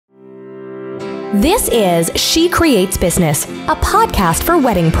This is She Creates Business, a podcast for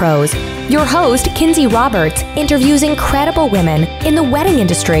wedding pros. Your host, Kinsey Roberts, interviews incredible women in the wedding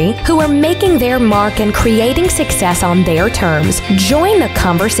industry who are making their mark and creating success on their terms. Join the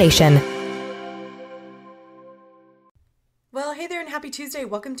conversation. Well, hey there and happy Tuesday.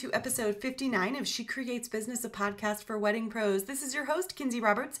 Welcome to episode 59 of She Creates Business, a podcast for wedding pros. This is your host, Kinsey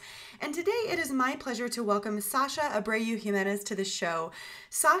Roberts, and today it is my pleasure to welcome Sasha Abreu-Jimenez to the show.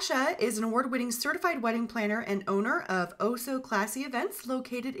 Sasha is an award-winning certified wedding planner and owner of Oh So Classy Events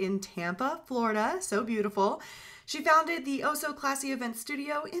located in Tampa, Florida. So beautiful. She founded the Oh So Classy Event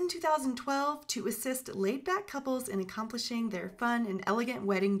Studio in 2012 to assist laid-back couples in accomplishing their fun and elegant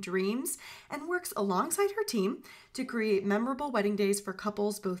wedding dreams, and works alongside her team to create memorable wedding days for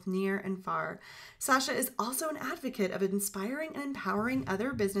couples both near and far. Sasha is also an advocate of inspiring and empowering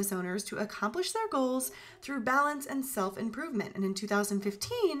other business owners to accomplish their goals through balance and self-improvement, and in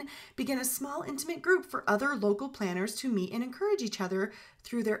 2015 began a small intimate group for other local planners to meet and encourage each other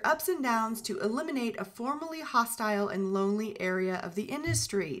through their ups and downs to eliminate a formerly hostile and lonely area of the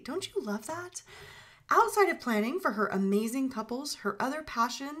industry. Don't you love that? Outside of planning for her amazing couples, her other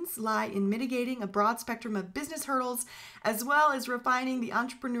passions lie in mitigating a broad spectrum of business hurdles, as well as refining the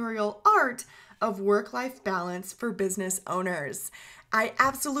entrepreneurial art of work-life balance for business owners. I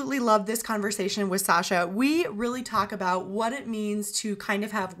absolutely love this conversation with Sasha. We really talk about what it means to kind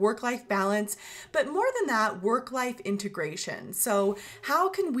of have work-life balance, but more than that, work-life integration. So how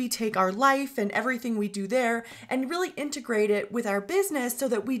can we take our life and everything we do there and really integrate it with our business so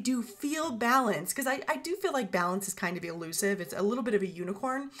that we do feel balance? Because I do feel like balance is kind of elusive. It's a little bit of a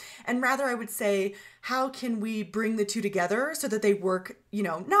unicorn. And rather, I would say, how can we bring the two together so that they work,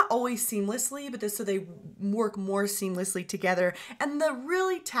 not always seamlessly, but so they work more seamlessly together, and the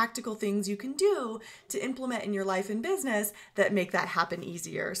really tactical things you can do to implement in your life and business that make that happen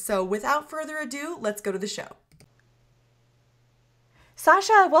easier. So without further ado, let's go to the show.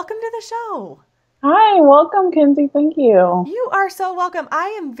 Sasha, welcome to the show. Hi, welcome, Kinsey. Thank you. You are so welcome. I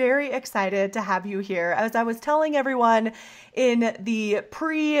am very excited to have you here. As I was telling everyone in the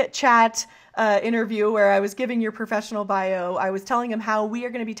pre-chat interview where I was giving your professional bio, I was telling him how we are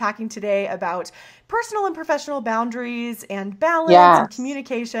going to be talking today about personal and professional boundaries and balance and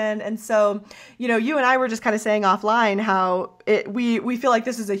communication. And so, you and I were just kind of saying offline how we feel like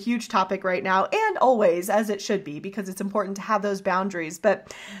this is a huge topic right now, and always, as it should be, because it's important to have those boundaries.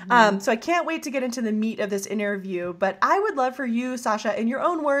 But so I can't wait to get into the meat of this interview. But I would love for you, Sasha, in your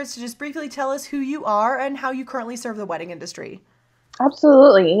own words, to just briefly tell us who you are and how you currently serve the wedding industry.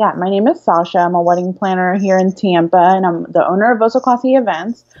 Absolutely. Yeah. My name is Sasha. I'm a wedding planner here in Tampa, and I'm the owner of Oh So Classy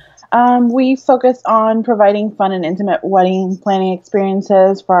Events. We focus on providing fun and intimate wedding planning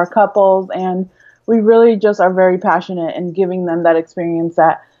experiences for our couples, and we really just are very passionate in giving them that experience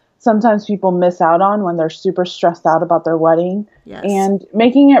that sometimes people miss out on when they're super stressed out about their wedding. Yes. And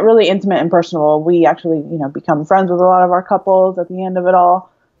making it really intimate and personal. We actually, become friends with a lot of our couples at the end of it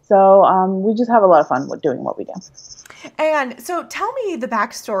all. So we just have a lot of fun with doing what we do. And so tell me the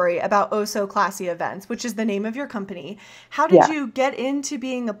backstory about Oh So Classy Events, which is the name of your company. How did you get into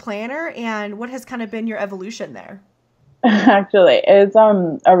being a planner, and what has kind of been your evolution there? Actually, it's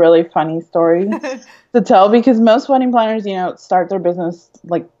a really funny story to tell, because most wedding planners, start their business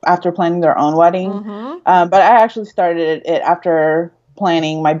like after planning their own wedding. But I actually started it after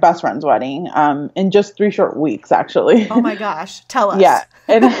planning my best friend's wedding in just 3 short weeks, actually. Oh my gosh. Tell us. Yeah.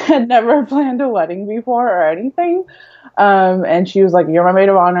 And I had never planned a wedding before or anything. And she was like, "You're my maid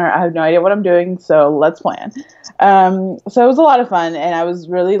of honor. I have no idea what I'm doing, so let's plan." So it was a lot of fun, and I was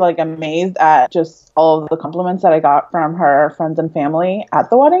really amazed at just all of the compliments that I got from her friends and family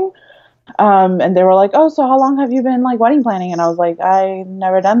at the wedding. And they were like, "Oh, so how long have you been wedding planning?" And I was like, "I've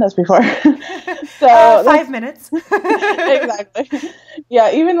never done this before." So 5 minutes. Exactly.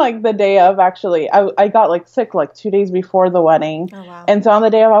 Yeah. Even the day of, actually, I got sick 2 days before the wedding. Oh, wow. And so on the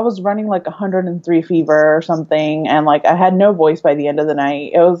day of, I was running 103 fever or something. And I had no voice by the end of the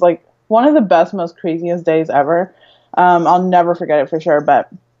night. It was one of the best, most craziest days ever. I'll never forget it for sure. But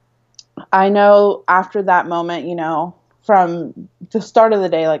I know after that moment, from the start of the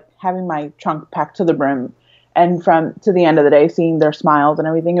day, having my trunk packed to the brim, and from to the end of the day, seeing their smiles and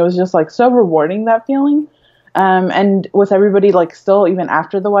everything, it was just so rewarding, that feeling. And with everybody still, even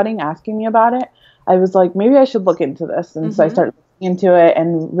after the wedding, asking me about it, I was like, maybe I should look into this. And so I started looking into it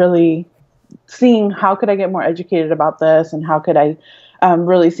and really seeing how could I get more educated about this, and how could I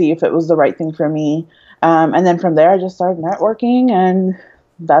really see if it was the right thing for me. And then from there, I just started networking, and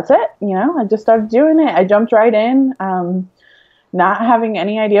that's it. I just started doing it. I jumped right in, not having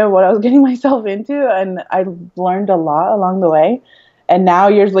any idea what I was getting myself into. And I learned a lot along the way. And now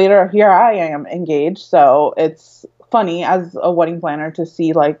years later, here I am engaged. So it's funny as a wedding planner to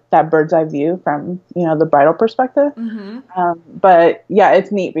see like that bird's eye view from, the bridal perspective. But yeah,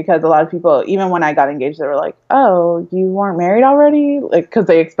 it's neat because a lot of people, even when I got engaged, they were like, oh, you weren't married already? Like, because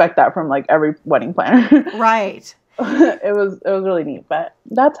they expect that from like every wedding planner. Right. It was really neat, but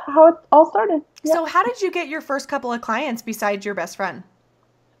that's how it all started. Yeah. So how did you get your first couple of clients besides your best friend?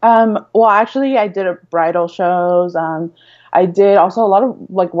 Well, actually, I did bridal shows. I did also a lot of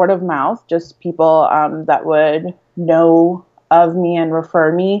like word of mouth, just people that would know of me and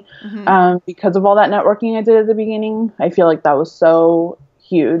refer me because of all that networking I did at the beginning. I feel like that was so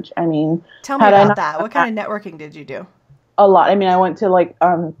huge. I mean, tell me about that. What kind of networking did you do? A lot. I mean, I went to like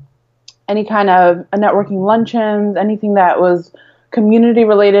any kind of networking luncheons, anything that was community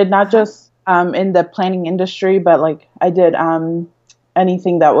related, not just in the planning industry, but like I did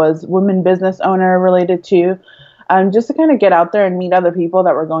anything that was women business owner related to, just to kind of get out there and meet other people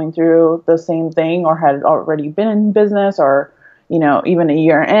that were going through the same thing or had already been in business or, even a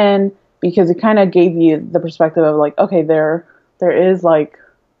year in, because it kind of gave you the perspective of like, okay, there is like,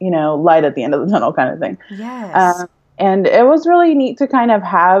 light at the end of the tunnel kind of thing. Yes. And it was really neat to kind of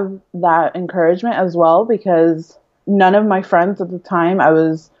have that encouragement as well, because none of my friends at the time, I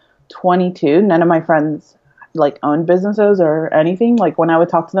was 22, none of my friends like owned businesses or anything. Like when I would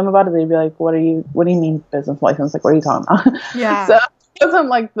talk to them about it, they'd be like, what do you mean business license? Like, what are you talking about? Yeah. So it wasn't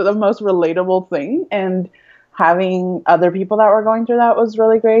like the most relatable thing. And having other people that were going through that was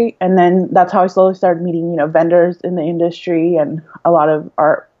really great. And then that's how I slowly started meeting, vendors in the industry and a lot of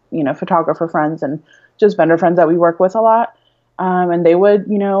our, photographer friends and just vendor friends that we work with a lot. And they would,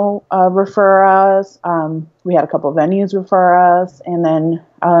 refer us. We had a couple of venues refer us, and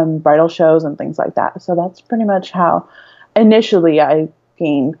then bridal shows and things like that. So that's pretty much how initially I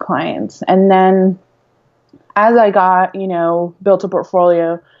gained clients. And then as I got, built a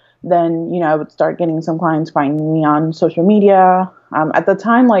portfolio, then, I would start getting some clients finding me on social media. At the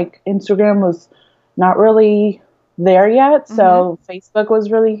time, like Instagram was not really there yet. So Facebook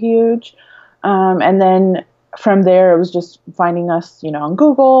was really huge. And then from there, it was just finding us, on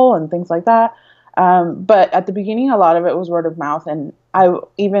Google and things like that. But at the beginning, a lot of it was word of mouth. And I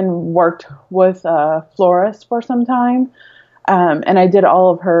even worked with a florist for some time. And I did all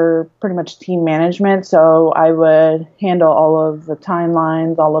of her pretty much team management. So I would handle all of the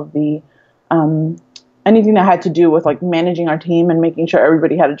timelines, all of the anything that had to do with like managing our team and making sure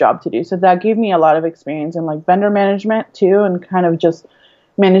everybody had a job to do. So that gave me a lot of experience in like vendor management too, and kind of just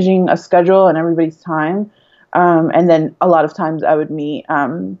managing a schedule and everybody's time. And then a lot of times I would meet,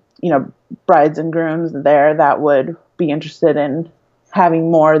 brides and grooms there that would be interested in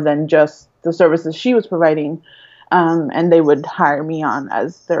having more than just the services she was providing. And they would hire me on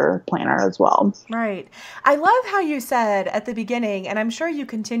as their planner as well. Right. I love how you said at the beginning, and I'm sure you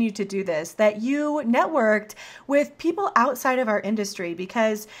continue to do this, that you networked with people outside of our industry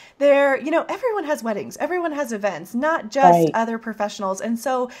because everyone has weddings, everyone has events, not just other professionals. And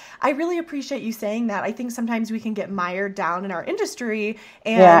so I really appreciate you saying that. I think sometimes we can get mired down in our industry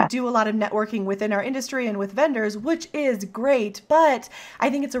and do a lot of networking within our industry and with vendors, which is great. But I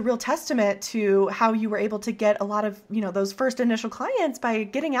think it's a real testament to how you were able to get a lot of, those first initial clients by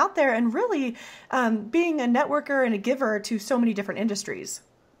getting out there and really being a networker and a giver to so many different industries.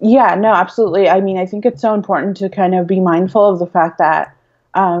 Yeah, no, absolutely. I mean, I think it's so important to kind of be mindful of the fact that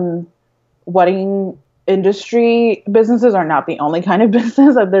wedding industry businesses are not the only kind of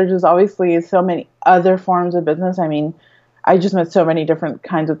business. There's just obviously so many other forms of business. I mean, I just met so many different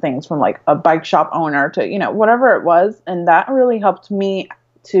kinds of things, from like a bike shop owner to, whatever it was. And that really helped me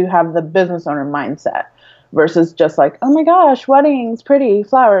to have the business owner mindset versus just like, oh my gosh, weddings, pretty,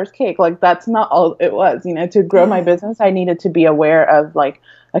 flowers, cake. Like that's not all it was. To grow my business, I needed to be aware of like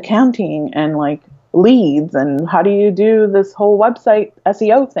accounting and like leads and how do you do this whole website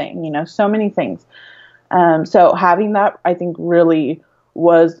SEO thing, so many things. So having that, I think, really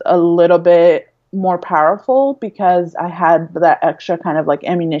was a little bit more powerful because I had that extra kind of like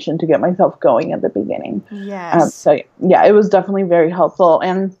ammunition to get myself going at the beginning. Yes. So yeah, it was definitely very helpful.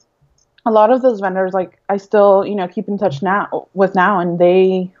 And a lot of those vendors, like I still, keep in touch now, and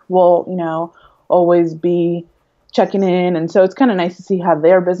they will, always be checking in. And so it's kind of nice to see how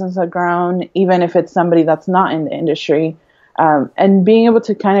their business has grown, even if it's somebody that's not in the industry, and being able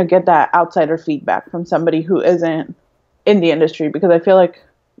to kind of get that outsider feedback from somebody who isn't in the industry, because I feel like,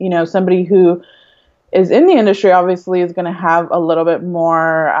 somebody who is in the industry obviously is going to have a little bit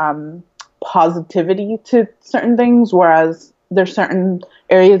more positivity to certain things, whereas there's certain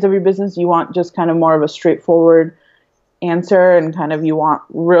areas of your business you want just kind of more of a straightforward answer and kind of you want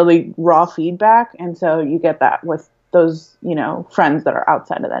really raw feedback. And so you get that with those, friends that are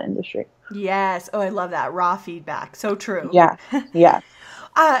outside of that industry. Yes. Oh, I love that. Raw feedback. So true. Yeah. Yeah.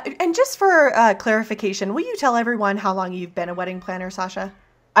 And just for clarification, will you tell everyone how long you've been a wedding planner, Sasha?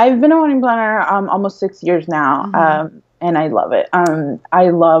 I've been a wedding planner almost 6 years now, and I love it. I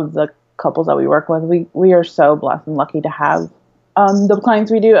love the couples that we work with. We are so blessed and lucky to have the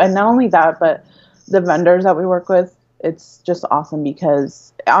clients we do, and not only that, but the vendors that we work with. It's just awesome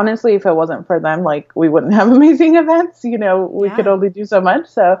because honestly, if it wasn't for them, like we wouldn't have amazing events. We could only do so much.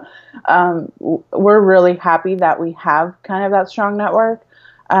 So we're really happy that we have kind of that strong network.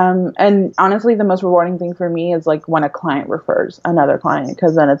 And honestly, the most rewarding thing for me is like when a client refers another client,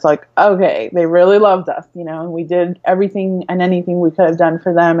 because then it's like, okay, they really loved us, and we did everything and anything we could have done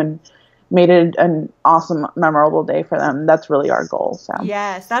for them and made it an awesome, memorable day for them. That's really our goal. So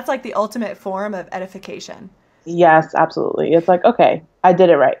yes, that's like the ultimate form of edification. Yes, absolutely. It's like, okay, I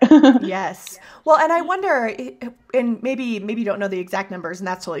did it right. Yes. Well, and I wonder, and maybe you don't know the exact numbers, and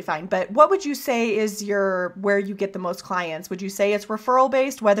that's totally fine, but what would you say is where you get the most clients? Would you say it's referral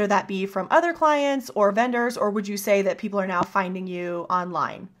based, whether that be from other clients or vendors, or would you say that people are now finding you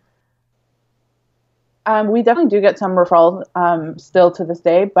online? We definitely do get some referrals still to this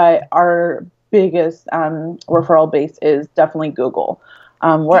day, but our biggest referral base is definitely Google.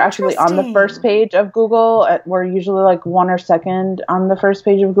 We're actually on the first page of Google. We're usually like one or second on the first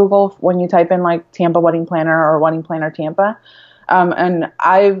page of Google when you type in like Tampa Wedding Planner or Wedding Planner Tampa. And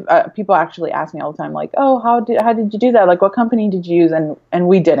people actually ask me all the time, like, oh, how did you do that? Like, what company did you use? And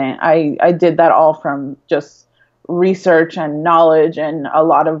we didn't. I did that all from just research and knowledge and a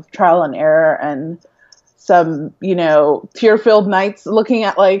lot of trial and error and some, tear-filled nights looking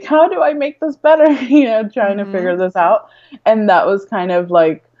at like, how do I make this better? Trying to figure this out. And that was kind of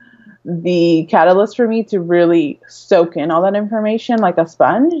like the catalyst for me to really soak in all that information like a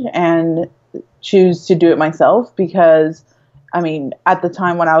sponge and choose to do it myself. Because at the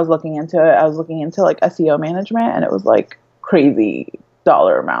time when I was looking into it, I was looking into like SEO management, and it was like crazy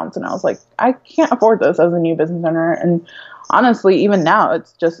dollar amounts. And I was like, I can't afford this as a new business owner. And honestly, even now,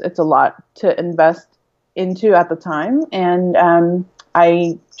 it's a lot to invest into at the time. And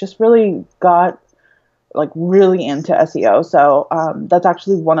I just really got like really into SEO. So that's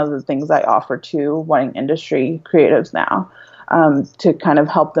actually one of the things I offer to wedding industry creatives now, to kind of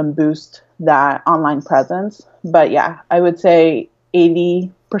help them boost that online presence. But yeah, I would say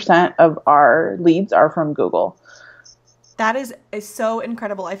 80% of our leads are from Google. That is so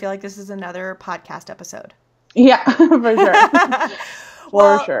incredible. I feel like this is another podcast episode. Yeah, for sure.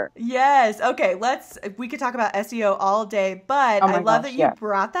 For sure. Yes. Okay. We could talk about SEO all day, but I love that you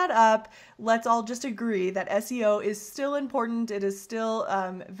brought that up. Let's all just agree that SEO is still important. It is still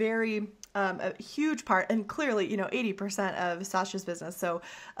very a huge part, and clearly, 80% of Sasha's business. So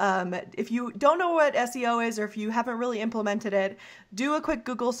if you don't know what SEO is, or if you haven't really implemented it, do a quick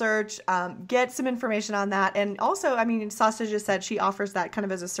Google search, get some information on that. And also, Sasha just said she offers that kind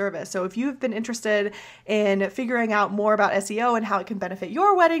of as a service. So if you've been interested in figuring out more about SEO and how it can benefit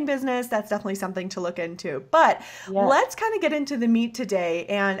your wedding business, that's definitely something to look into. But let's kind of get into the meat today.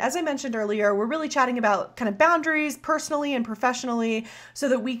 And as I mentioned earlier, we're really chatting about kind of boundaries personally and professionally, so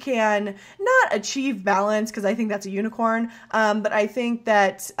that we can not achieve balance, because I think that's a unicorn, but I think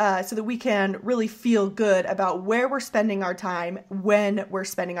that so that we can really feel good about where we're spending our time when we're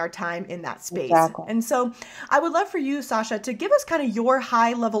spending our time in that space. Exactly. And so I would love for you, Sasha, to give us kind of your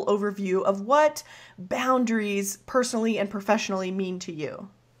high level overview of what boundaries personally and professionally mean to you.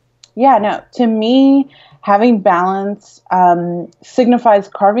 Yeah, no, to me, having balance signifies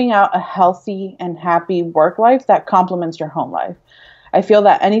carving out a healthy and happy work life that complements your home life. I feel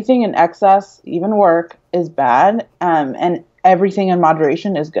that anything in excess, even work, is bad, and everything in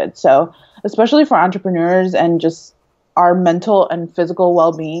moderation is good. So especially for entrepreneurs and just our mental and physical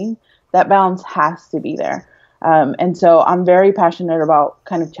well-being, that balance has to be there. And so I'm very passionate about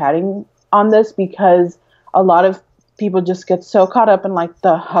kind of chatting on this, because a lot of people just get so caught up in like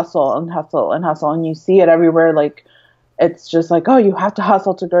the hustle and hustle and hustle. And you see it everywhere. Like, it's just like, oh, you have to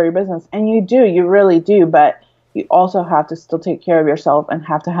hustle to grow your business. And you really do. But you also have to still take care of yourself and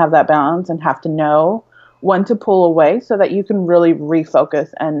have to have that balance and have to know when to pull away so that you can really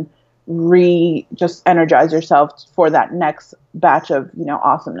refocus and just energize yourself for that next batch of,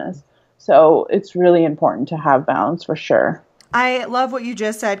 awesomeness. So it's really important to have balance for sure. I love what you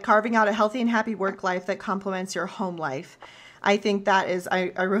just said, carving out a healthy and happy work life that complements your home life. I think that is,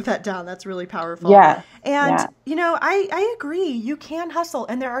 I wrote that down. That's really powerful. Yeah. And, I agree. You can hustle,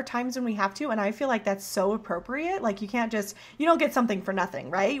 and there are times when we have to, and I feel like that's so appropriate. Like, you don't get something for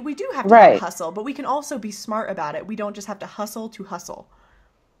nothing, right? We do have to hustle, but we can also be smart about it. We don't just have to hustle to hustle.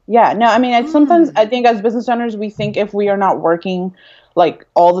 Yeah, no, I mean, it's sometimes I think as business owners, we think if we are not working like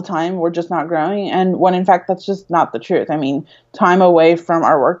all the time, we're just not growing. And when in fact, that's just not the truth. I mean, time away from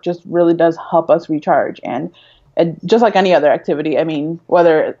our work just really does help us recharge. And just like any other activity, I mean,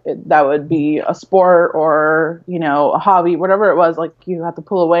 whether that would be a sport or, a hobby, whatever it was, like you have to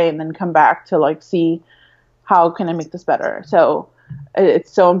pull away and then come back to like see how can I make this better. So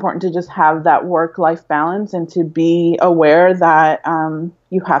it's so important to just have that work-life balance and to be aware that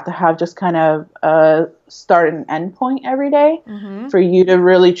you have to have just kind of a start and end point every day for you to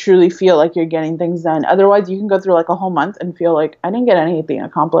really truly feel like you're getting things done. Otherwise, you can go through like a whole month and feel like I didn't get anything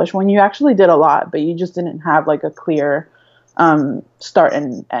accomplished when you actually did a lot, but you just didn't have like a clear start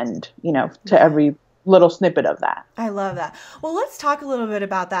and end, to every little snippet of that. I love that. Well, let's talk a little bit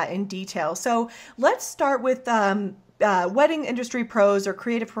about that in detail. So let's start with wedding industry pros or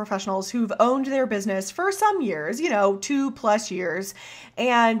creative professionals who've owned their business for some years, 2+ years,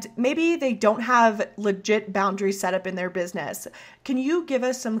 and maybe they don't have legit boundaries set up in their business. Can you give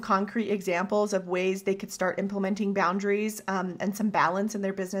us some concrete examples of ways they could start implementing boundaries and some balance in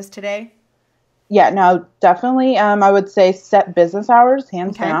their business today? Yeah, no, definitely. I would say set business hours,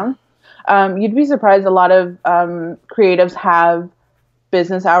 hands down. You'd be surprised. A lot of creatives have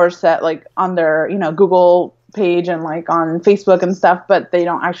business hours set like on their, Google page and like on Facebook and stuff, but they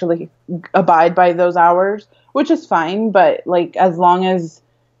don't actually abide by those hours, which is fine. But like, as long as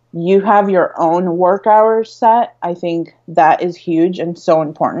you have your own work hours set, I think that is huge and so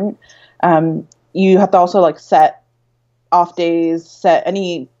important. You have to also like set off days, set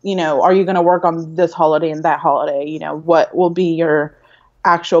any, are you going to work on this holiday and that holiday? What will be your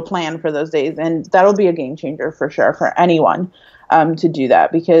actual plan for those days? And that'll be a game changer for sure for anyone to do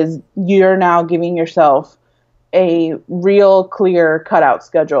that, because you're now giving yourself a real clear cutout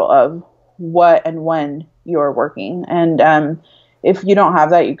schedule of what and when you're working. And if you don't have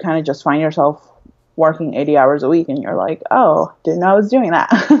that, you kind of just find yourself working 80 hours a week and you're like, oh, didn't know I was doing that.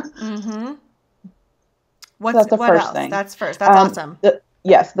 That's the first thing. That's awesome.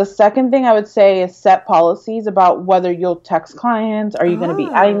 Yes. The second thing I would say is set policies about whether you'll text clients. Are you going to be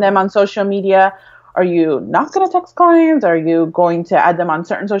adding them on social media? Are you not going to text clients? Are you going to add them on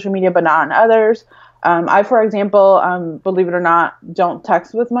certain social media but not on others? I, for example, believe it or not, don't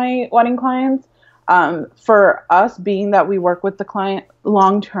text with my wedding clients. For us, being that we work with the client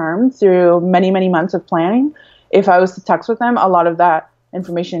long-term through many, many months of planning, if I was to text with them, a lot of that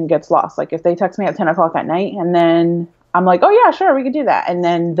information gets lost. Like if they text me at 10 o'clock at night and then I'm like, oh yeah, sure, we could do that. And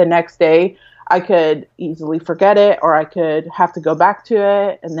then the next day I could easily forget it, or I could have to go back to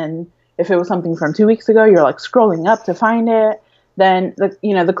it. And then if it was something from 2 weeks ago, you're like scrolling up to find it. Then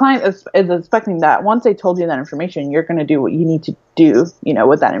the client is expecting that once they told you that information, you're going to do what you need to do,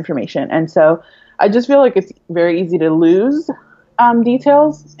 with that information. And so I just feel like it's very easy to lose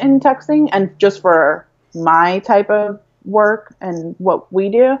details in texting. And just for my type of work and what we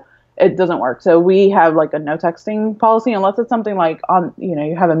do, it doesn't work. So we have like a no texting policy, unless it's something like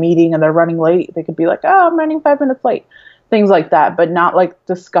you have a meeting and they're running late. They could be like, oh, I'm running 5 minutes late. Things like that, but not like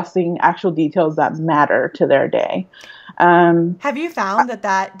discussing actual details that matter to their day. Have you found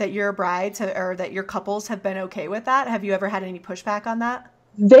that your brides or that your couples have been okay with that? Have you ever had any pushback on that?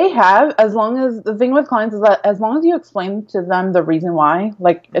 They have, as long as the thing with clients is that as long as you explain to them the reason why,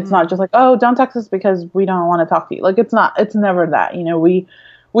 like it's not just like, oh, don't text us because we don't want to talk to you. Like it's never that,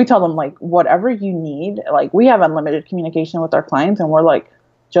 we tell them like whatever you need, like we have unlimited communication with our clients, and we're like,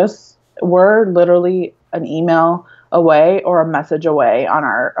 we're literally an email away or a message away on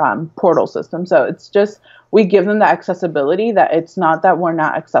our portal system. So it's just, we give them the accessibility that it's not that we're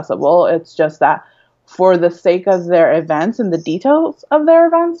not accessible. It's just that for the sake of their events and the details of their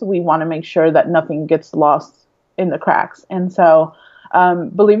events, we want to make sure that nothing gets lost in the cracks. And so,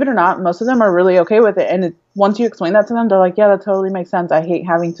 believe it or not, most of them are really okay with it. And once you explain that to them, they're like, yeah, that totally makes sense. I hate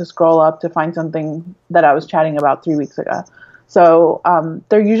having to scroll up to find something that I was chatting about 3 weeks ago. So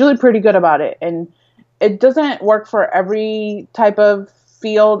they're usually pretty good about it. And it doesn't work for every type of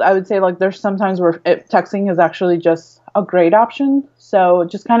field. I would say like there's sometimes where texting is actually just a great option. So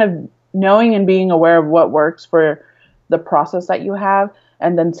just kind of knowing and being aware of what works for the process that you have,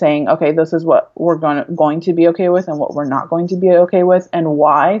 and then saying, okay, this is what we're going to be okay with and what we're not going to be okay with and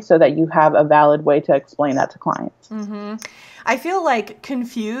why, so that you have a valid way to explain that to clients. Mm-hmm. I feel like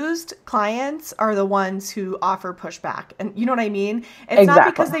confused clients are the ones who offer pushback. And you know what I mean? It's not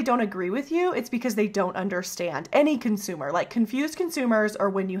because they don't agree with you. It's because they don't understand. Any consumer, like confused consumers, are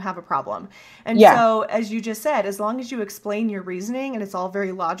when you have a problem. And so, as you just said, as long as you explain your reasoning and it's all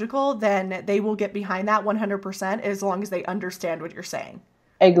very logical, then they will get behind that 100% as long as they understand what you're saying.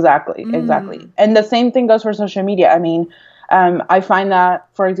 Exactly. And the same thing goes for social media. I mean, I find that,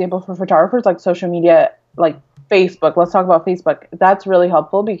 for example, for photographers, like social media, like Facebook, let's talk about Facebook. That's really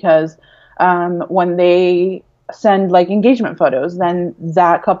helpful because when they send like engagement photos, then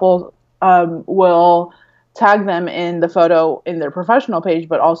that couple will tag them in the photo in their professional page,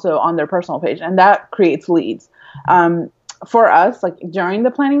 but also on their personal page. And that creates leads. For us, like during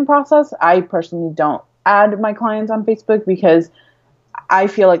the planning process, I personally don't add my clients on Facebook because I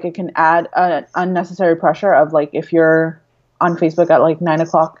feel like it can add an unnecessary pressure of like, if you're on Facebook at like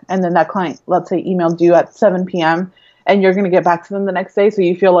 9:00 and then that client, let's say, emailed you at 7 p.m. and you're going to get back to them the next day. So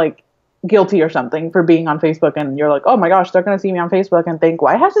you feel like guilty or something for being on Facebook, and you're like, oh my gosh, they're going to see me on Facebook and think,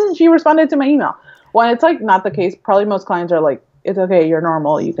 why hasn't she responded to my email? When it's like not the case. Probably most clients are like, it's okay, you're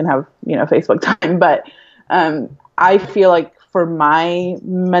normal, you can have, Facebook time. But I feel like for my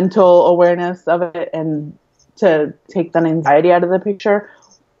mental awareness of it and to take that anxiety out of the picture,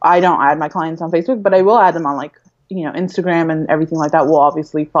 I don't add my clients on Facebook, but I will add them on like, Instagram and everything like that. We'll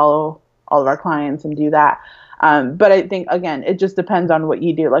obviously follow all of our clients and do that. But I think, again, it just depends on what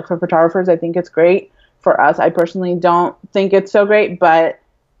you do. Like for photographers, I think it's great. For us, I personally don't think it's so great, but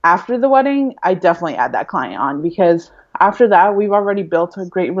after the wedding, I definitely add that client on because after that, we've already built a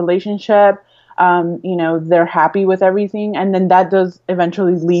great relationship. They're happy with everything. And then that does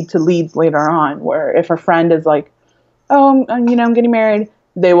eventually lead to leads later on, where if a friend is like, oh, I'm getting married,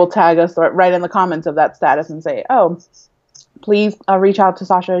 they will tag us right in the comments of that status and say, oh, please reach out to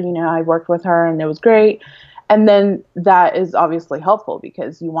Sasha. I worked with her and it was great. And then that is obviously helpful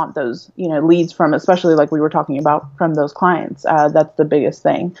because you want those, leads from, especially like we were talking about, from those clients. That's the biggest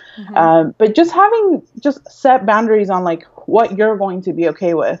thing. Mm-hmm. But just having set boundaries on like what you're going to be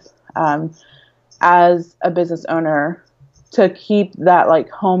okay with as a business owner to keep that like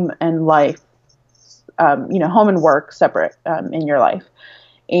home and life, home and work separate in your life.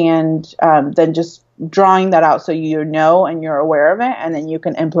 And then just drawing that out so and you're aware of it, and then you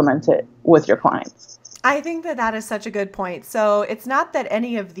can implement it with your clients. I think that is such a good point. So it's not that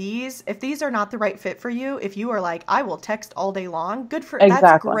any of these, if these are not the right fit for you, if you are like, I will text all day long, Exactly.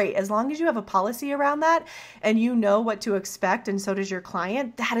 That's great. As long as you have a policy around that and you know what to expect, and so does your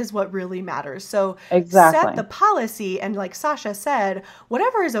client, that is what really matters. So set the policy, and like Sasha said,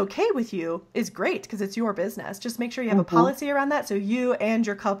 whatever is okay with you is great because it's your business. Just make sure you have a policy around that so you and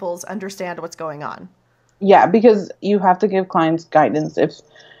your couples understand what's going on. Yeah, because you have to give clients guidance.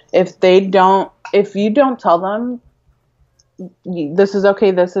 If you don't tell them this is okay,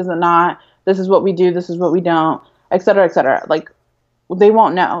 this is not, this is what we do, this is what we don't, et cetera, like they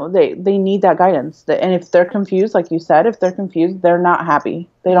won't know. They need that guidance. And if they're confused, like you said, they're not happy.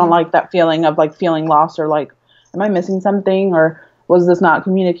 They don't like that feeling of like feeling lost or like, am I missing something, or was this not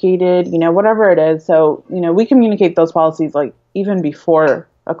communicated? Whatever it is. So, we communicate those policies like even before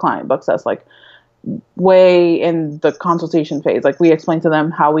a client books us, like way in the consultation phase. Like we explain to them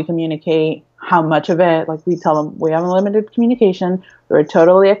how we communicate, how much of it, like we tell them we have unlimited communication, we're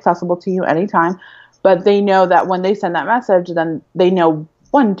totally accessible to you anytime, but they know that when they send that message, then they know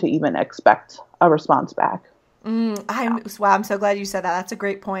when to even expect a response back. I'm so glad you said that. That's a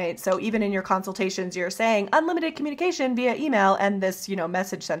great point. So even in your consultations, you're saying unlimited communication via email and this,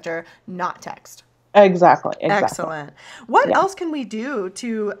 message center, not text. Exactly. Excellent. What else can we do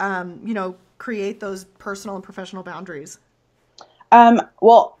to, create those personal and professional boundaries?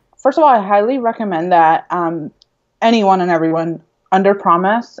 Well, first of all, I highly recommend that anyone and everyone under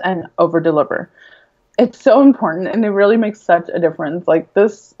promise and over deliver. It's so important, and it really makes such a difference. Like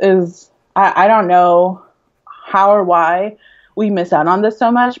this is, I don't know how or why we miss out on this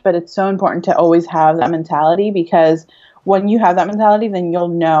so much, but it's so important to always have that mentality, because when you have that mentality, then you'll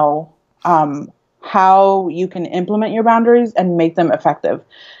know how you can implement your boundaries and make them effective.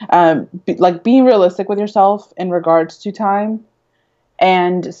 Like being realistic with yourself in regards to time,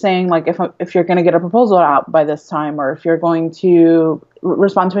 and saying like, if you're going to get a proposal out by this time, or if you're going to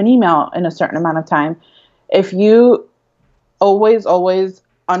respond to an email in a certain amount of time, if you always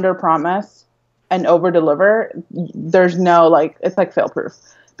under promise and over deliver, there's no like, it's like fail proof.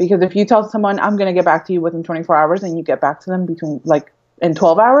 Because if you tell someone I'm going to get back to you within 24 hours and you get back to them in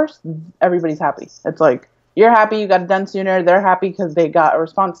 12 hours, everybody's happy. It's like, you're happy, you got it done sooner. They're happy because they got a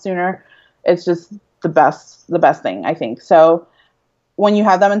response sooner. It's just the best thing, I think. So when you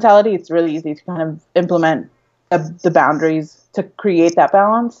have that mentality, it's really easy to kind of implement the boundaries to create that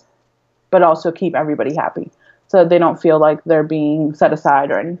balance, but also keep everybody happy, so they don't feel like they're being set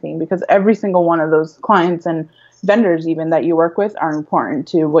aside or anything, because every single one of those clients and vendors even that you work with are important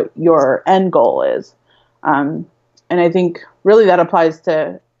to what your end goal is. And I think really that applies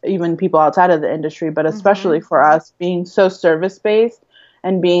to even people outside of the industry, but especially for us being so service-based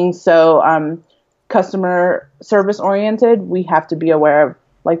and being so customer service oriented, we have to be aware of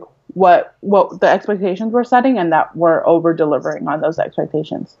like what the expectations we're setting and that we're over delivering on those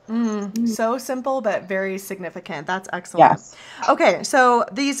expectations. So simple, but very significant. That's excellent. Yes. Okay. So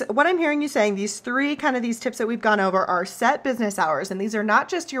what I'm hearing you saying, these tips that we've gone over are set business hours. And these are not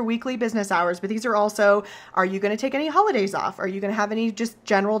just your weekly business hours, but these are also, are you going to take any holidays off? Are you going to have any just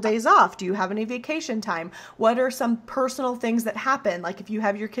general days off? Do you have any vacation time? What are some personal things that happen? Like if you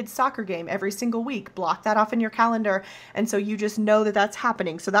have your kid's soccer game every single week, block that off in your calendar. And so you just know that that's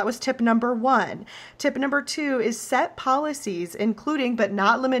happening. So that was tip number 1. Tip number 2 is set policies, including but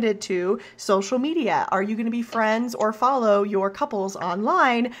not limited to social media. Are you going to be friends or follow your couples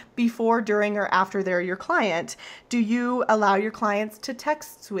online before, during, or after they're your client? Do you allow your clients to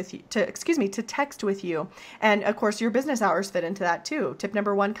text with you? And of course, your business hours fit into that too. Tip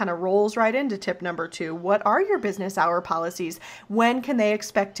number 1 kind of rolls right into tip number 2. What are your business hour policies? When can they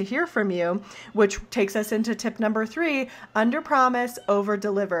expect to hear from you? Which takes us into tip number 3, under promise, over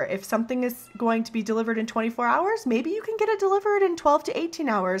deliver. If something is going to be delivered in 24 hours, maybe you can get it delivered in 12 to 18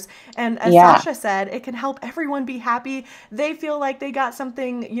 hours. And as Sasha said, it can help everyone be happy. They feel like they got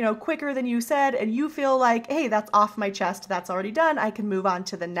something, quicker than you said, and you feel like, hey, that's off my chest. That's already done. I can move on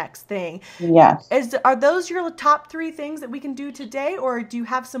to the next thing. Yes. Are those your top 3 things that we can do today, or do you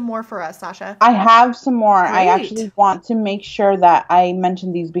have some more for us, Sasha? I have some more. Great. I actually want to make sure that I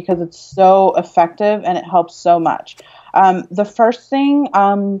mention these because it's so effective and it helps so much. The first thing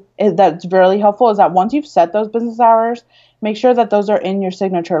that's really helpful is that once you've set those business hours, make sure that those are in your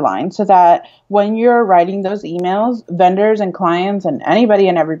signature line so that when you're writing those emails, vendors and clients and anybody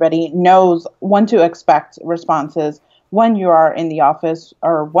and everybody knows when to expect responses when you are in the office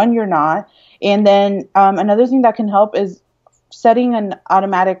or when you're not. And then another thing that can help is setting an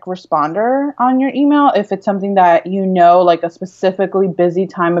automatic responder on your email if it's something that like a specifically busy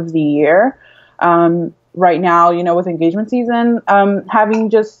time of the year. Right now, with engagement season, having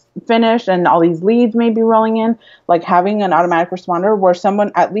just finished and all these leads may be rolling in, like having an automatic responder where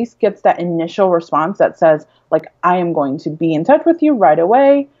someone at least gets that initial response that says, like, I am going to be in touch with you right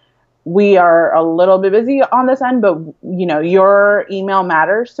away. We are a little bit busy on this end, but your email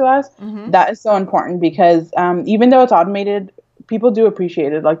matters to us. Mm-hmm. That is so important because even though it's automated, people do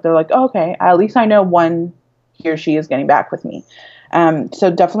appreciate it. Like they're like, oh, okay, at least I know when he or she is getting back with me. So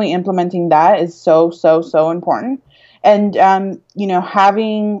definitely implementing that is so, so, so important. And,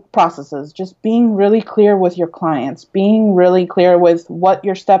 having processes, just being really clear with your clients, being really clear with what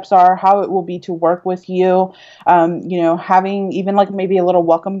your steps are, how it will be to work with you, having even like maybe a little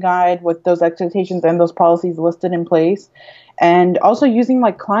welcome guide with those expectations and those policies listed in place. And also using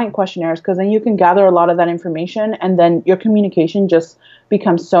like client questionnaires, because then you can gather a lot of that information and then your communication just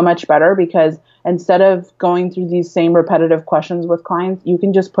becomes so much better because instead of going through these same repetitive questions with clients, you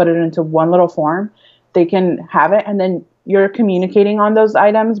can just put it into one little form. They can have it and then you're communicating on those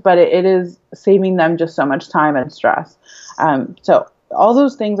items, but it is saving them just so much time and stress. So all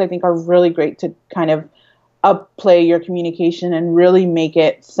those things I think are really great to kind of upplay your communication and really make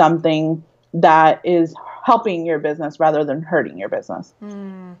it something that is helping your business rather than hurting your business.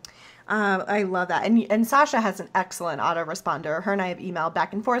 I love that. And Sasha has an excellent autoresponder. Her and I have emailed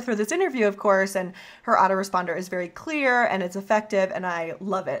back and forth for this interview, of course, and her autoresponder is very clear and it's effective and I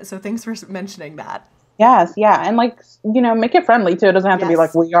love it. So thanks for mentioning that. Yes. Yeah. And make it friendly too. It doesn't have to be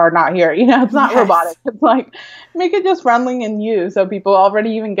like, we are not here. It's not robotic. It's like, make it just friendly and you. So people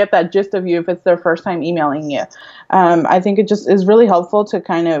already even get that gist of you if it's their first time emailing you. I think it just is really helpful to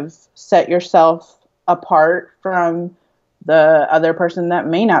kind of set yourself apart from the other person that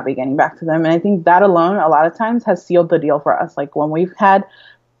may not be getting back to them. And I think that alone, a lot of times has sealed the deal for us. Like when we've had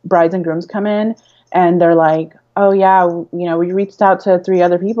brides and grooms come in and they're like, oh yeah, we reached out to 3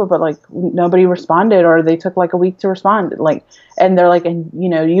 other people, but like nobody responded or they took like a week to respond. And they're like, and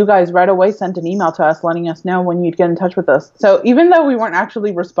you guys right away sent an email to us letting us know when you'd get in touch with us. So even though we weren't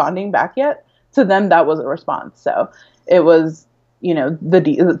actually responding back yet, to them, that was a response. So it was,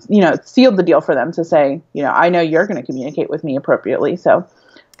 it sealed the deal for them to say, I know you're going to communicate with me appropriately. So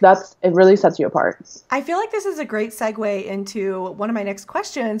it really sets you apart. I feel like this is a great segue into one of my next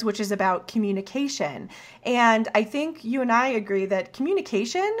questions, which is about communication. And I think you and I agree that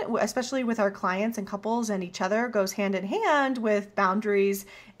communication, especially with our clients and couples and each other, goes hand in hand with boundaries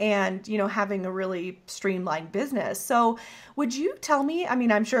and, having a really streamlined business. So would you tell me,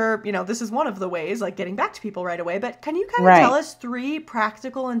 I'm sure, this is one of the ways, like getting back to people right away, but can you kind of tell us 3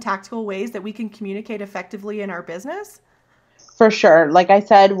 practical and tactical ways that we can communicate effectively in our business? For sure. Like I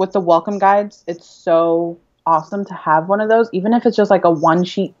said, with the welcome guides, it's so, awesome to have one of those, even if it's just like a one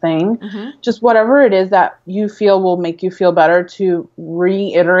sheet thing, Mm-hmm. just whatever it is that you feel will make you feel better, to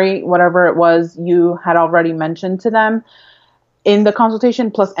reiterate whatever it was you had already mentioned to them in the consultation,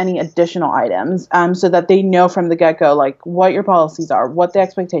 plus any additional items, so that they know from the get-go, like what your policies are, what the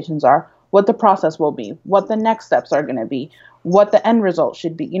expectations are, what the process will be, what the next steps are going to be, what the end result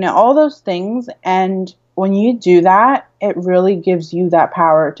should be, all those things. And when you do that, it really gives you that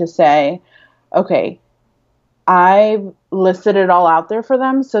power to say, okay, I've listed it all out there for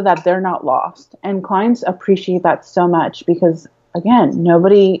them so that they're not lost. And clients appreciate that so much because, again,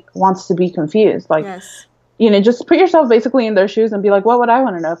 nobody wants to be confused. Like, Yes. Just put yourself basically in their shoes and be like, what would I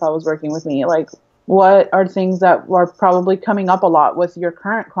want to know if I was working with me? Like, what are things that are probably coming up a lot with your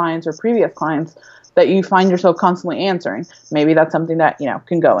current clients or previous clients that you find yourself constantly answering? Maybe that's something that,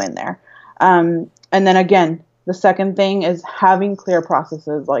 can go in there. And then again, the second thing is having clear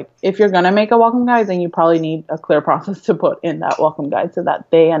processes. Like, if you're going to make a welcome guide, then you probably need a clear process to put in that welcome guide so that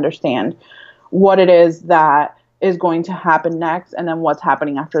they understand what it is that is going to happen next, and then what's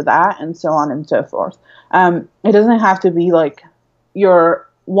happening after that, and so on and so forth. It doesn't have to be like your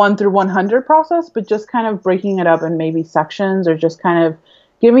 1 through 100 process, but just kind of breaking it up in maybe sections, or just kind of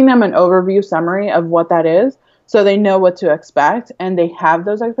giving them an overview summary of what that is, so they know what to expect and they have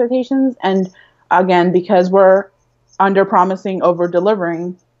those expectations. And again, because we're under promising, over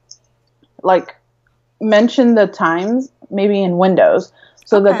delivering, like, mention the times maybe in windows,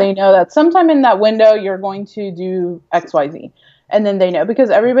 so that they know that sometime in that window you're going to do XYZ. And then they know, because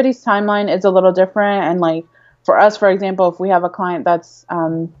everybody's timeline is a little different. And like for us, for example, if we have a client that's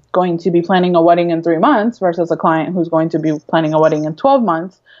going to be planning a wedding in 3 months versus a client who's going to be planning a wedding in 12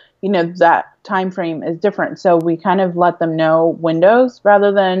 months, that time frame is different. So we kind of let them know windows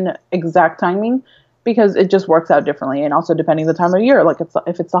rather than exact timing, because it just works out differently. And also depending the time of year, like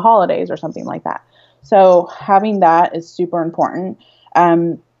if it's the holidays or something like that. So having that is super important.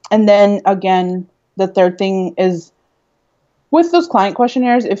 And then again, the third thing is with those client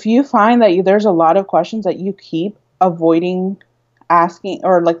questionnaires, if you find that there's a lot of questions that you keep avoiding asking,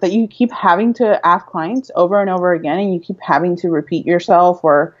 or like that you keep having to ask clients over and over again, and you keep having to repeat yourself,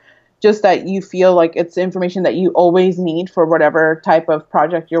 or just that you feel like it's information that you always need for whatever type of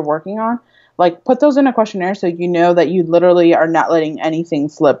project you're working on, like put those in a questionnaire so you know that you literally are not letting anything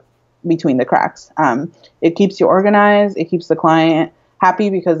slip between the cracks. It keeps you organized. It keeps the client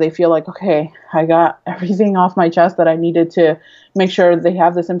happy because they feel like, okay, I got everything off my chest that I needed to make sure they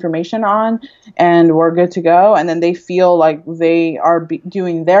have this information on, and we're good to go. And then they feel like they are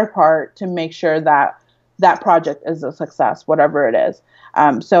doing their part to make sure that that project is a success, whatever it is.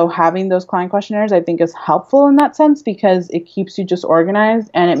 So having those client questionnaires, I think, is helpful in that sense, because it keeps you just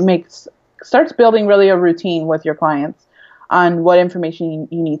organized, and it starts building really a routine with your clients on what information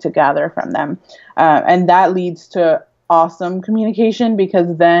you need to gather from them. And that leads to awesome communication,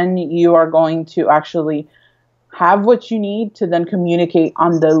 because then you are going to actually have what you need to then communicate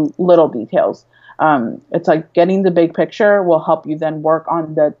on the little details. It's like getting the big picture will help you then work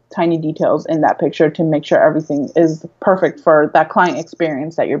on the tiny details in that picture to make sure everything is perfect for that client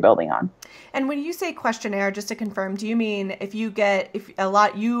experience that you're building on. And when you say questionnaire, just to confirm, do you mean if you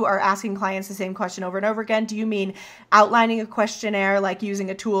are asking clients the same question over and over again, do you mean outlining a questionnaire, like using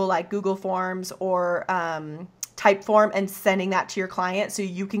a tool like Google Forms or Typeform, and sending that to your client so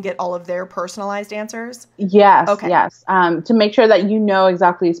you can get all of their personalized answers? Yes. Okay. Yes. To make sure that you know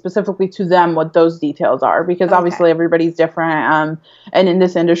exactly, specifically to them, what those details are, because obviously everybody's different. And in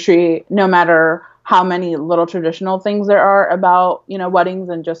this industry, no matter how many little traditional things there are about, weddings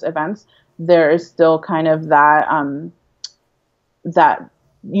and just events, there is still kind of that, that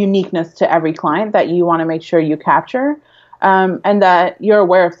uniqueness to every client that you want to make sure you capture. And that you're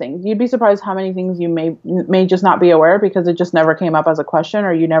aware of things. You'd be surprised how many things you may just not be aware because it just never came up as a question,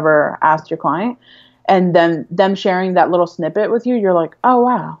 or you never asked your client. And then them sharing that little snippet with you, you're like, oh,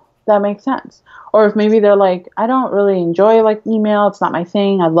 wow, that makes sense. Or if maybe they're like, I don't really enjoy like email, it's not my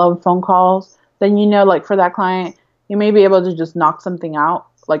thing, I love phone calls, then like for that client, you may be able to just knock something out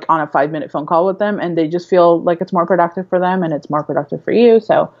like on a 5-minute phone call with them, and they just feel like it's more productive for them and it's more productive for you.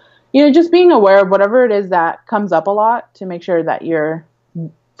 So just being aware of whatever it is that comes up a lot, to make sure that you're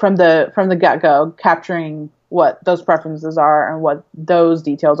from the get-go capturing what those preferences are and what those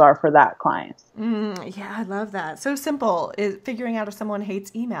details are for that client. Yeah, I love that. So simple is figuring out if someone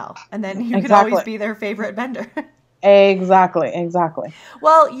hates email, and then you can always be their favorite vendor. Exactly.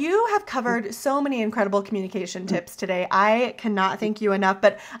 Well, you have covered so many incredible communication tips today. I cannot thank you enough,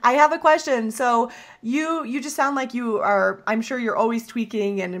 but I have a question. So you just sound like you are, I'm sure you're always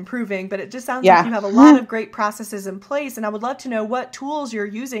tweaking and improving, but it just sounds like you have a lot of great processes in place. And I would love to know what tools you're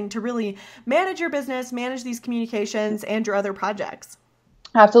using to really manage your business, manage these communications and your other projects.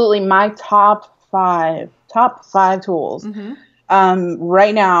 Absolutely. My top five tools.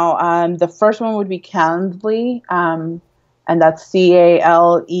 Right now, the first one would be Calendly, and that's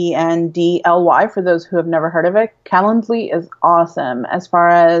Calendly for those who have never heard of it. Calendly is awesome as far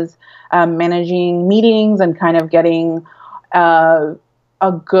as managing meetings and kind of getting a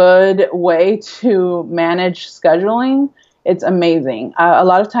good way to manage scheduling. It's amazing. A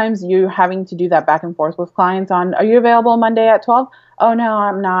lot of times you're having to do that back and forth with clients on, are you available Monday at 12? Oh, no,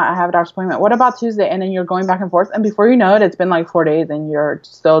 I'm not. I have a doctor's appointment. What about Tuesday? And then you're going back and forth. And before you know it, it's been like 4 days and you're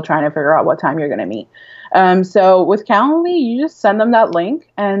still trying to figure out what time you're going to meet. So with Calendly, you just send them that link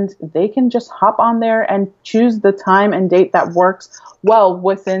and they can just hop on there and choose the time and date that works well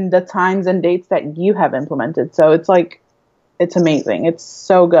within the times and dates that you have implemented. So it's like, it's amazing. It's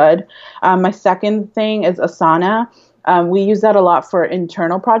so good. My second thing is Asana. We use that a lot for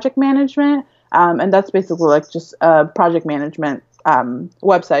internal project management. And that's basically like just a project management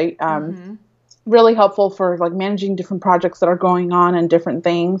website. Really helpful for like managing different projects that are going on and different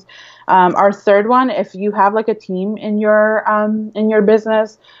things. Our third one, if you have like a team in your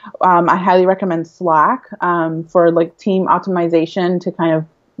business, I highly recommend Slack for like team optimization to kind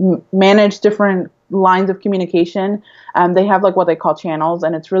of manage different lines of communication. They have like what they call channels,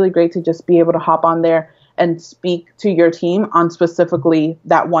 and it's really great to just be able to hop on there and speak to your team on specifically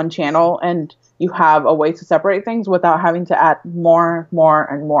that one channel, and you have a way to separate things without having to add more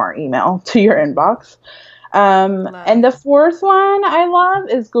and more email to your inbox. And the fourth one I love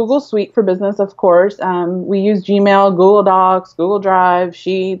is Google Suite for Business, of course. We use Gmail, Google Docs, Google Drive,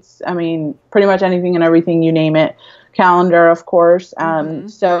 Sheets. I mean, pretty much anything and everything, you name it. Calendar, of course.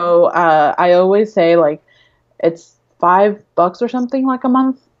 So I always say like it's $5 or something like a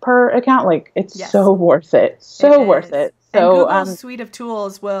month per account. Like it's so worth it. So worth it. So and Google's suite of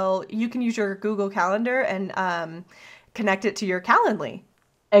tools you can use your Google Calendar and connect it to your Calendly.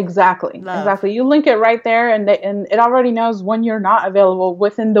 Exactly. You link it right there, and it already knows when you're not available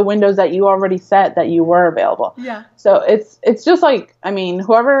within the windows that you already set that you were available. Yeah. So it's just like, I mean,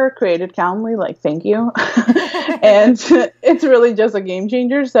 whoever created Calendly, like, thank you. And it's really just a game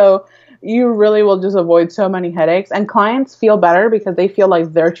changer. So you really will just avoid so many headaches, and clients feel better because they feel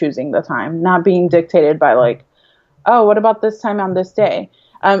like they're choosing the time, not being dictated by like, oh, what about this time on this day?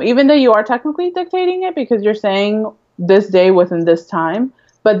 Even though you are technically dictating it because you're saying this day within this time,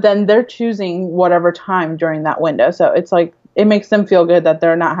 but then they're choosing whatever time during that window. So it's like, it makes them feel good that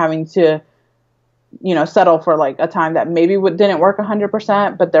they're not having to, settle for like a time that maybe didn't work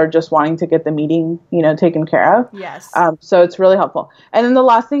 100%, but they're just wanting to get the meeting, taken care of. Yes. So it's really helpful. And then the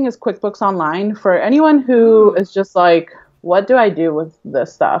last thing is QuickBooks Online for anyone who is just like, what do I do with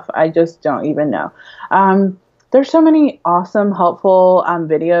this stuff? I just don't even know. There's so many awesome, helpful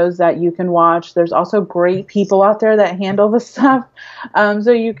videos that you can watch. There's also great people out there that handle this stuff.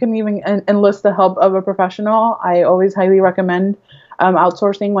 So you can even enlist the help of a professional. I always highly recommend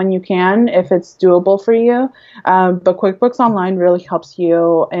outsourcing when you can, if it's doable for you. But QuickBooks Online really helps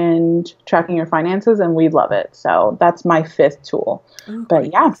you in tracking your finances, and we love it. So that's my fifth tool. Ooh,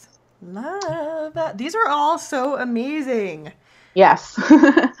 but yeah. Love that. These are all so amazing. Yes.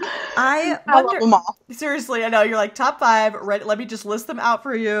 I love them all. Seriously, I know you're like top 5. Let me just list them out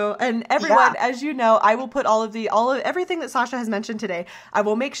for you. And everyone, as you know, I will put all of everything that Sasha has mentioned today. I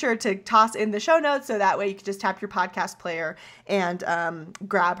will make sure to toss in the show notes, so that way you can just tap your podcast player and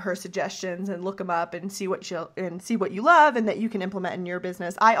grab her suggestions and look them up and see what you love and that you can implement in your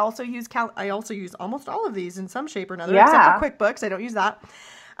business. I also use almost all of these in some shape or another, except for QuickBooks. I don't use that.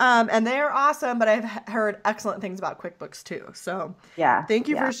 And they're awesome, but I've heard excellent things about QuickBooks too. So thank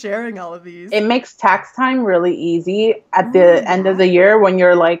you for sharing all of these. It makes tax time really easy at the end of the year when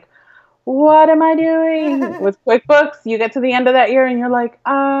you're like, what am I doing? With QuickBooks, you get to the end of that year and you're like,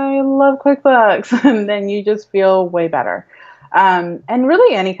 I love QuickBooks. And then you just feel way better. And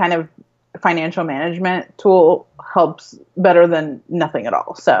really any kind of financial management tool helps better than nothing at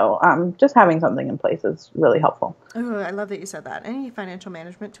all. So just having something in place is really helpful. Oh, I love that you said that. Any financial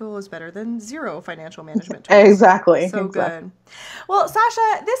management tool is better than zero financial management tools. Exactly. So good. Well,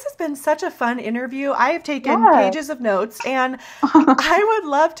 Sasha, this has been such a fun interview. I have taken pages of notes, and I would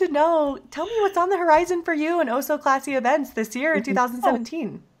love to know, tell me what's on the horizon for you and Oh So Classy events this year in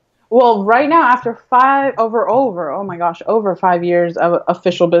 2017. Well, right now, after over 5 years of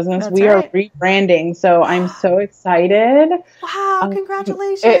official business, That's we right. are rebranding. So I'm so excited. Wow,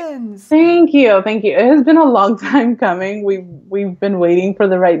 congratulations. Thank you. Thank you. It has been a long time coming. We've been waiting for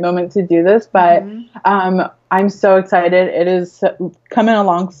the right moment to do this, but I'm so excited. It is coming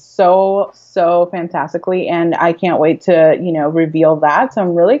along so fantastically, and I can't wait to, reveal that. So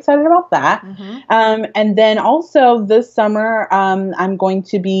I'm really excited about that. And then also this summer, I'm going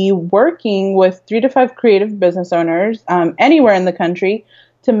to be working with 3 to 5 creative business owners anywhere in the country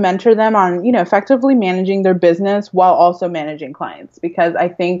to mentor them on, effectively managing their business while also managing clients. Because I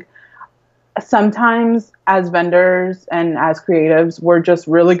think sometimes as vendors and as creatives, we're just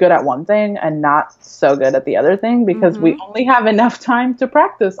really good at one thing and not so good at the other thing because we only have enough time to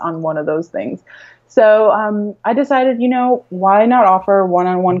practice on one of those things. So I decided, why not offer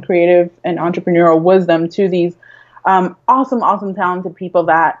one-on-one creative and entrepreneurial wisdom to these awesome, talented people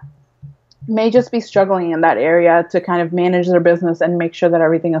that may just be struggling in that area to kind of manage their business and make sure that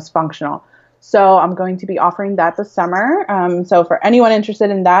everything is functional. So I'm going to be offering that this summer. So for anyone interested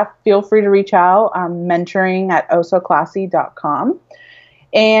in that, feel free to reach out, mentoring@osoclassy.com.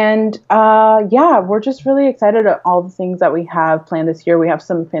 And we're just really excited at all the things that we have planned this year. We have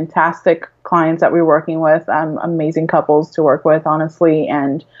some fantastic clients that we're working with, amazing couples to work with, honestly,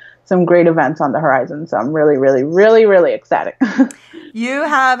 and some great events on the horizon. So I'm really excited. You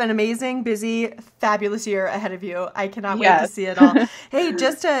have an amazing, busy, fabulous year ahead of you. I cannot wait to see it all. Hey,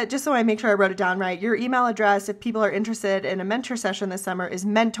 just so I make sure I wrote it down right, your email address, if people are interested in a mentor session this summer, is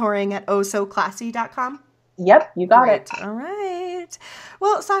mentoring@osoclassy.com? Yep, you got it. All right.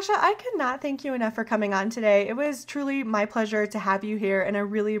 Well, Sasha, I could not thank you enough for coming on today. It was truly my pleasure to have you here, and I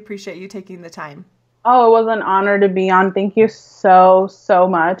really appreciate you taking the time. Oh, it was an honor to be on. Thank you so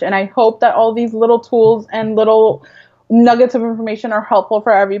much. And I hope that all these little tools and little nuggets of information are helpful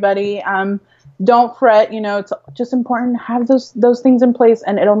for everybody. Don't fret, it's just important to have those things in place,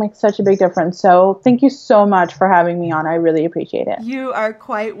 and it'll make such a big difference. So thank you so much for having me on. I really appreciate it. You are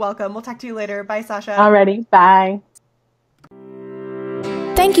quite welcome. We'll talk to you later. Bye, Sasha. Alrighty. Bye.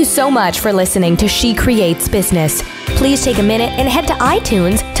 Thank you so much for listening to She Creates Business. Please take a minute and head to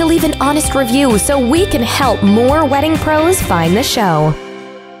iTunes to leave an honest review so we can help more wedding pros find the show.